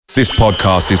This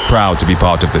podcast is proud to be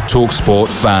part of the TalkSport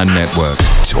Fan Network.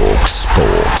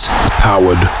 TalkSport.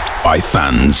 Powered by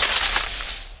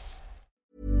fans.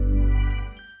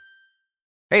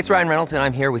 Hey, it's Ryan Reynolds, and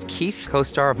I'm here with Keith,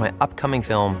 co-star of my upcoming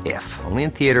film, If, only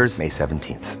in theaters May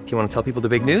 17th. Do you want to tell people the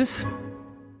big news?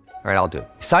 All right, I'll do it.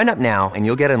 Sign up now and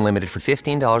you'll get unlimited for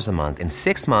 $15 a month and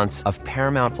 6 months of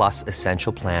Paramount Plus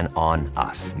Essential Plan on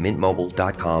us.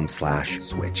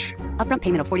 MintMobile.com/switch. Upfront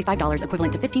payment of $45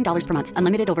 equivalent to $15 per month.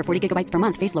 Unlimited over 40 gigabytes per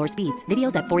month. Face lower speeds.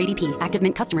 Videos at 480p. Active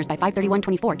Mint customers by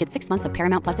 531.24 get 6 months of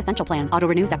Paramount Plus Essential Plan. Auto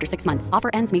renews after 6 months. Offer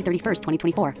ends May 31st,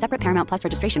 2024. Separate Paramount Plus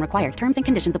registration required. Terms and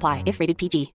conditions apply if rated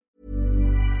PG.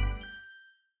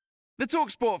 The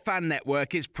TalkSport Fan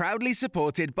Network is proudly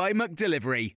supported by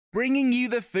McDelivery, bringing you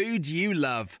the food you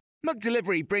love.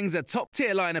 McDelivery brings a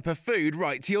top-tier lineup of food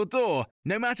right to your door.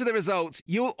 No matter the result,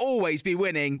 you'll always be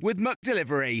winning with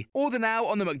McDelivery. Order now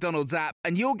on the McDonald's app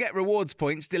and you'll get rewards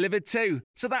points delivered too.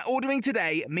 So that ordering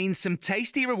today means some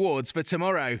tasty rewards for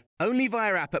tomorrow. Only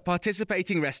via app at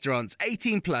participating restaurants.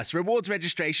 18 plus. Rewards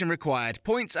registration required.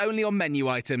 Points only on menu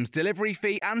items. Delivery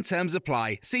fee and terms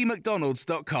apply. See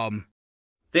mcdonalds.com.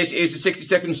 This is the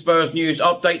 60-second Spurs news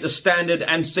update. The Standard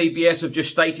and CBS have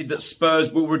just stated that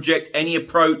Spurs will reject any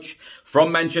approach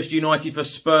from Manchester United for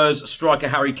Spurs striker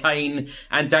Harry Kane,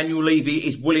 and Daniel Levy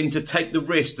is willing to take the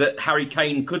risk that Harry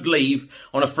Kane could leave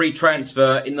on a free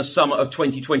transfer in the summer of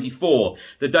 2024.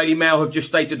 The Daily Mail have just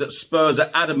stated that Spurs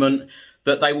are adamant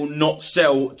that they will not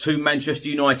sell to Manchester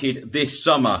United this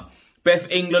summer. Beth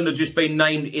England has just been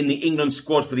named in the England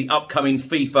squad for the upcoming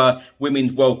FIFA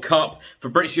Women's World Cup.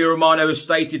 Fabrizio Romano has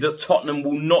stated that Tottenham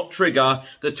will not trigger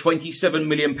the £27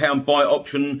 million buy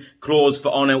option clause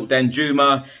for Arnaut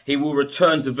Danjuma. He will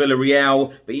return to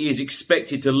Villarreal, but he is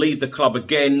expected to leave the club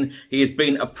again. He has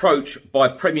been approached by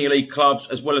Premier League clubs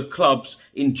as well as clubs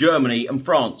in Germany and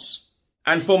France.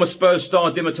 And former Spurs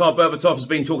star Dimitar Berbatov has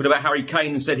been talking about Harry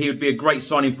Kane and said he would be a great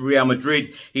signing for Real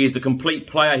Madrid. He is the complete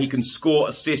player. He can score,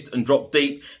 assist and drop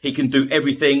deep. He can do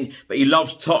everything, but he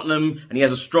loves Tottenham and he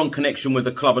has a strong connection with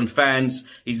the club and fans.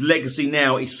 His legacy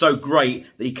now is so great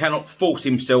that he cannot force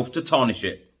himself to tarnish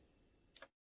it.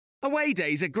 Away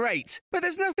days are great, but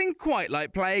there's nothing quite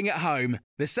like playing at home.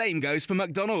 The same goes for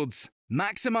McDonald's.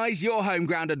 Maximise your home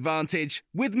ground advantage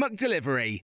with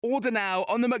McDelivery. Order now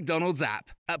on the McDonald's app.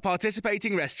 At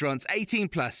participating restaurants, 18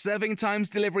 plus, serving times,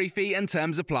 delivery fee and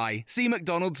terms apply. See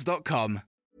mcdonalds.com.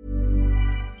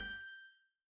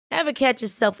 Ever catch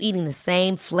yourself eating the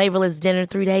same flavorless dinner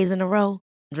 3 days in a row?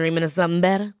 Dreaming of something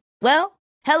better? Well,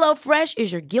 HelloFresh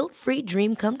is your guilt-free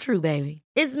dream come true, baby.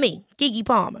 It's me, Keke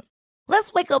Palmer.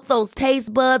 Let's wake up those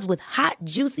taste buds with hot,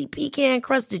 juicy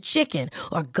pecan-crusted chicken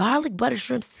or garlic butter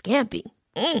shrimp scampi.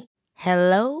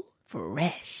 Hello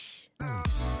Fresh.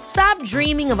 Stop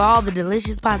dreaming of all the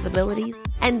delicious possibilities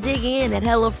and dig in at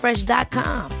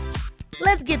HelloFresh.com.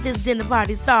 Let's get this dinner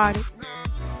party started.